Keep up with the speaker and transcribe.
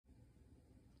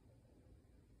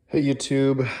Hey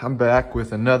YouTube, I'm back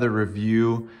with another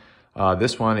review.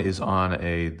 This one is on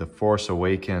the Force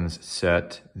Awakens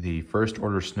set, the First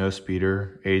Order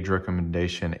Snowspeeder, age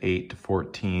recommendation 8 to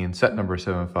 14, set number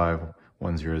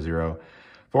 75100.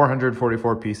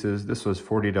 444 pieces. This was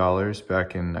 $40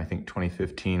 back in, I think,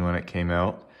 2015 when it came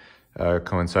out,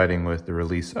 coinciding with the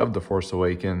release of The Force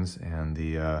Awakens and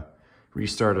the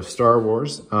restart of Star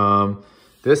Wars.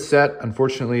 This set,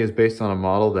 unfortunately, is based on a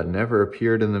model that never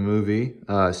appeared in the movie,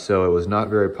 so it was not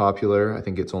very popular. I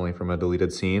think it's only from a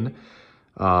deleted scene.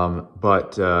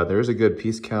 But there's a good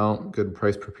piece count, good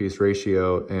price per piece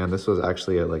ratio, and this was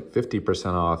actually at like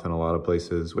 50% off in a lot of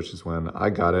places, which is when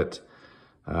I got it.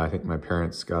 I think my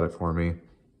parents got it for me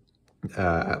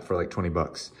for like 20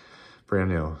 bucks, brand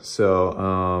new.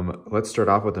 So let's start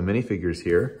off with the minifigures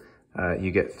here.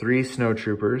 You get 3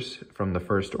 snowtroopers from the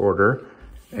First Order.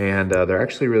 And they're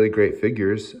actually really great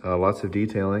figures, lots of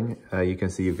detailing. You can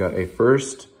see you've got a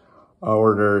First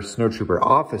Order Snowtrooper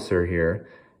officer here,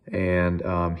 and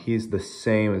he's the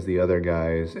same as the other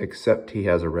guys, except he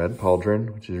has a red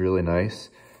pauldron, which is really nice.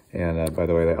 And by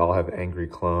the way, they all have angry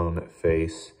clone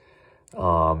face,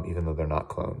 even though they're not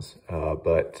clones.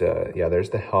 Yeah, there's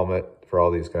the helmet for all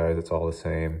these guys. It's all the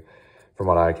same from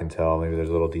what I can tell. Maybe there's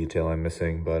a little detail I'm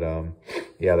missing, but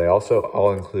yeah, they also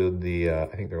all include the, I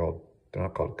think they're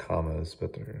not called commas,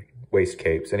 but they're waist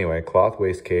capes. Anyway, cloth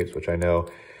waist capes, which I know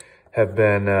have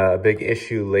been a big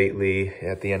issue lately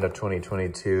at the end of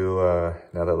 2022,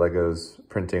 now that LEGO's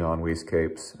printing on waist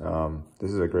capes. This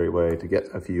is a great way to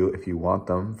get a few if you want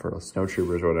them for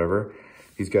snowtroopers or whatever.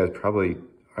 These guys probably,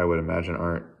 I would imagine,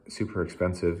 aren't super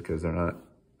expensive because they're not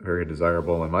very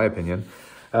desirable in my opinion.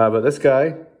 But this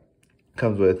guy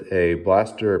comes with a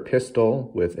blaster pistol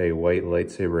with a white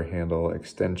lightsaber handle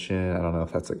extension. I don't know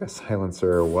if that's like a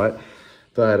silencer or what,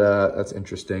 but that's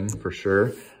interesting for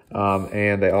sure.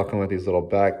 And they all come with these little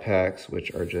backpacks, which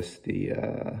are just the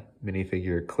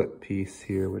minifigure clip piece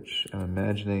here, which I'm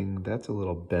imagining that's a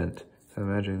little bent. So I'm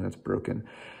imagining that's broken.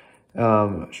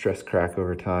 Stress crack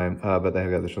over time, but they've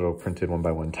got this little printed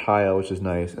 1x1 tile, which is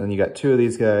nice. And then you got 2 of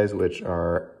these guys, which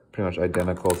are pretty much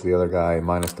identical to the other guy,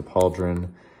 minus the pauldron.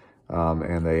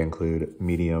 And they include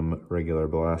medium regular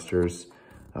blasters.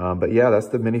 But yeah, that's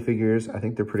the minifigures. I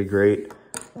think they're pretty great.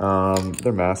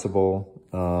 They're massable.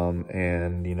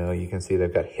 And you know, you can see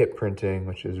they've got hip printing,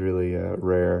 which is really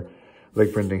rare.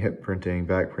 Leg printing, hip printing,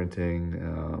 back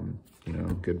printing, you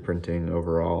know, good printing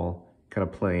overall. Kind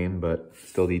of plain, but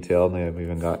still detailed. And they've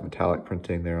even got metallic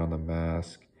printing there on the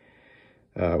mask,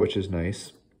 which is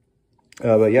nice.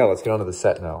 But yeah, let's get on to the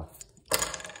set now.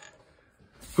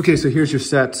 Okay, so here's your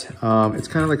set. It's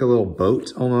kind of like a little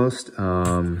boat almost,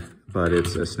 but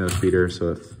it's a snow speeder,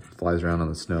 so it flies around on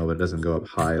the snow, but it doesn't go up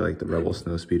high like the Rebel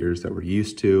snow speeders that we're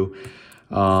used to.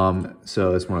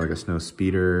 So it's more like a snow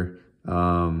speeder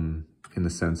in the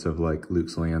sense of like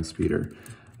Luke's land speeder,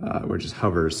 where it just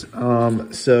hovers.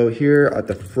 So here at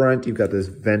the front, you've got this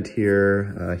vent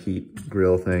here, heat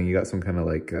grill thing. You got some kind of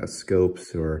like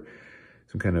scopes or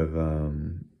some kind of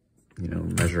you know,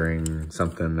 measuring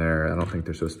something there. I don't think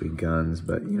they're supposed to be guns,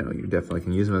 but you know, you definitely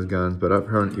can use them as guns. But up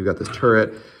front, you've got this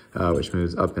turret, which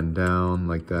moves up and down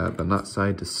like that, but not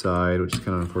side to side, which is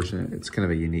kind of unfortunate. It's kind of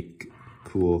a unique,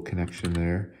 cool connection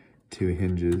there. 2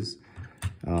 hinges.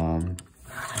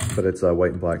 But it's a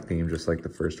white and black theme, just like the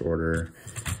First Order.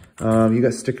 You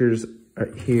got stickers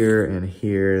here and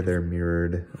here. They're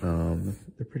mirrored.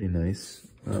 They're pretty nice.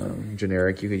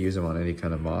 Generic. You could use them on any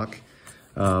kind of mock.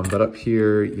 But up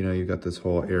here, you know, you've got this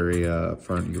whole area up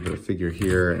front. You've got a figure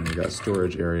here, and you've got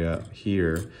storage area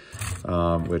here,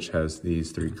 which has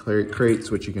these 3 crates,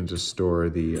 which you can just store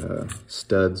the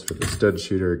studs for the stud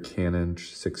shooter cannon,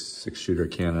 6 shooter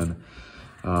cannon.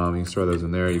 You can store those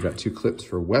in there. You've got 2 clips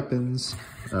for weapons.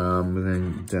 And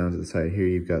then down to the side here,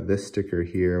 you've got this sticker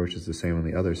here, which is the same on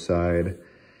the other side.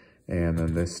 And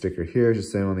then this sticker here is the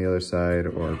same on the other side,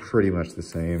 or pretty much the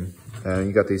same. And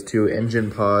you got these 2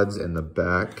 engine pods in the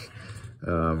back,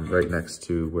 right next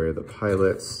to where the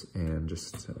pilots and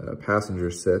just passenger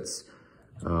sits.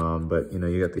 But you know,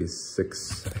 you got these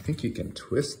 6, I think you can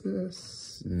twist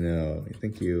this. No, I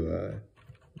think you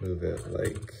move it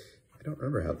like, I don't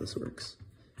remember how this works.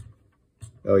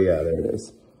 Oh yeah, there it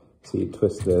is. So you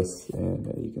twist this and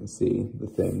you can see the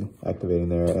thing activating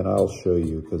there. And I'll show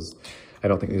you, because I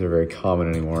don't think these are very common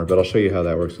anymore, but I'll show you how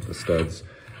that works with the studs.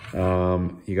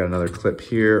 You got another clip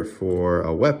here for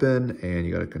a weapon, and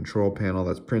you got a control panel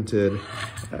that's printed.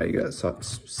 You got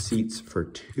seats for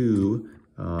 2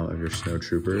 of your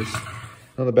snowtroopers.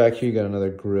 On the back here, you got another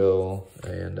grill,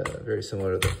 and very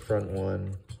similar to the front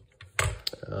one.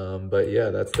 But yeah,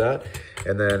 that's that.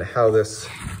 And then how this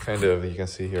kind of, you can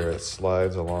see here, it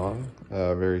slides along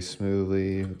very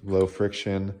smoothly, low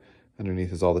friction.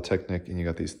 Underneath is all the Technic, and you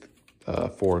got these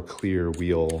 4 clear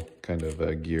wheel kind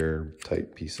of gear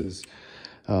type pieces.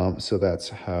 So that's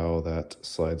how that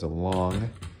slides along.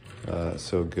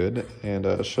 So good. And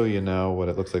I'll show you now what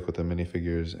it looks like with the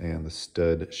minifigures and the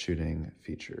stud shooting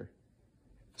feature.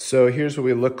 So here's what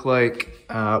we look like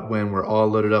when we're all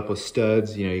loaded up with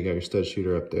studs. You know, you got your stud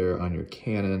shooter up there on your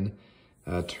cannon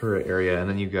turret area, and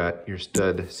then you got your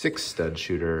 6 stud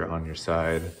shooter on your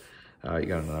side. You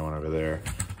got another one over there.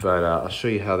 But I'll show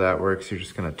you how that works. You're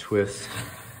just gonna twist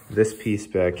this piece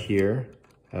back here,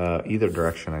 either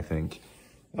direction, I think.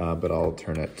 But I'll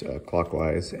turn it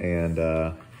clockwise, and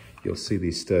you'll see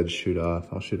these studs shoot off.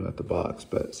 I'll shoot them at the box,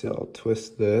 but see, I'll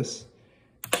twist this.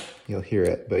 You'll hear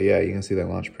it, but yeah, you can see they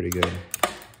launch pretty good.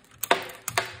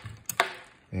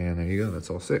 And there you go, that's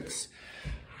all 6.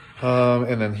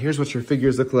 And then here's what your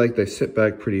figures look like. They sit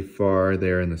back pretty far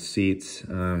there in the seats.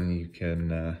 You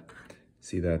can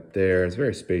see that there. It's a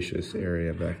very spacious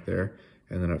area back there.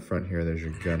 And then up front here, there's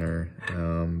your gunner.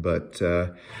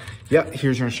 Yeah,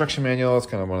 here's your instruction manual. It's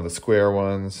kind of one of the square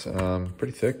ones,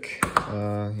 pretty thick.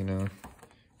 You know,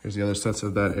 here's the other sets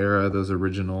of that era, those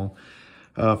original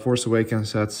Force Awakens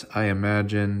sets. I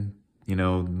imagine, you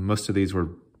know, most of these were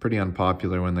pretty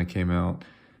unpopular when they came out.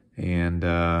 And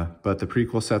but the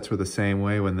prequel sets were the same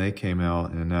way when they came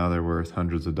out, and now they're worth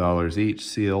hundreds of dollars each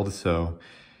sealed. So,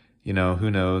 you know,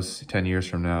 who knows, 10 years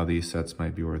from now, these sets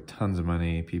might be worth tons of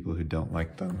money. People who don't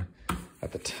like them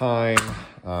at the time,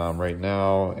 right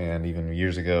now, and even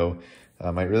years ago,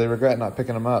 might really regret not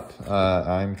picking them up.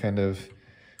 I'm kind of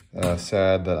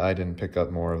sad that I didn't pick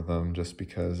up more of them, just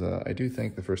because I do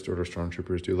think the First Order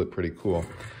Stormtroopers do look pretty cool.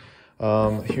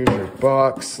 Here's your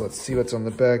box. Let's see what's on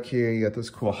the back here. You got this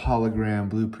cool hologram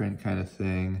blueprint kind of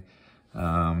thing.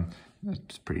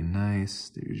 That's pretty nice.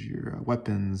 There's your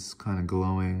weapons kind of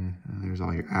glowing. There's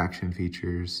all your action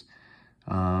features.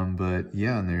 But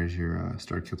yeah, and there's your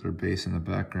Starkiller base in the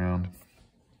background.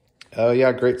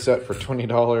 Yeah, great set for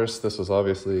 $20. This was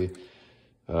obviously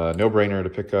no-brainer to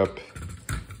pick up.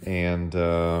 And,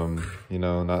 you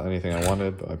know, not anything I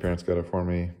wanted, but my parents got it for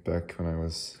me back when I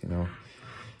was, you know,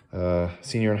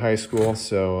 senior in high school.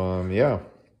 So yeah,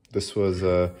 this was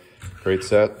a great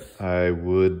set. I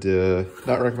would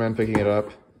not recommend picking it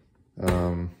up.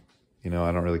 You know,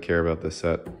 I don't really care about this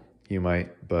set. You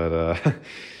might, but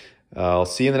I'll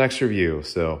see you in the next review.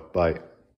 So bye.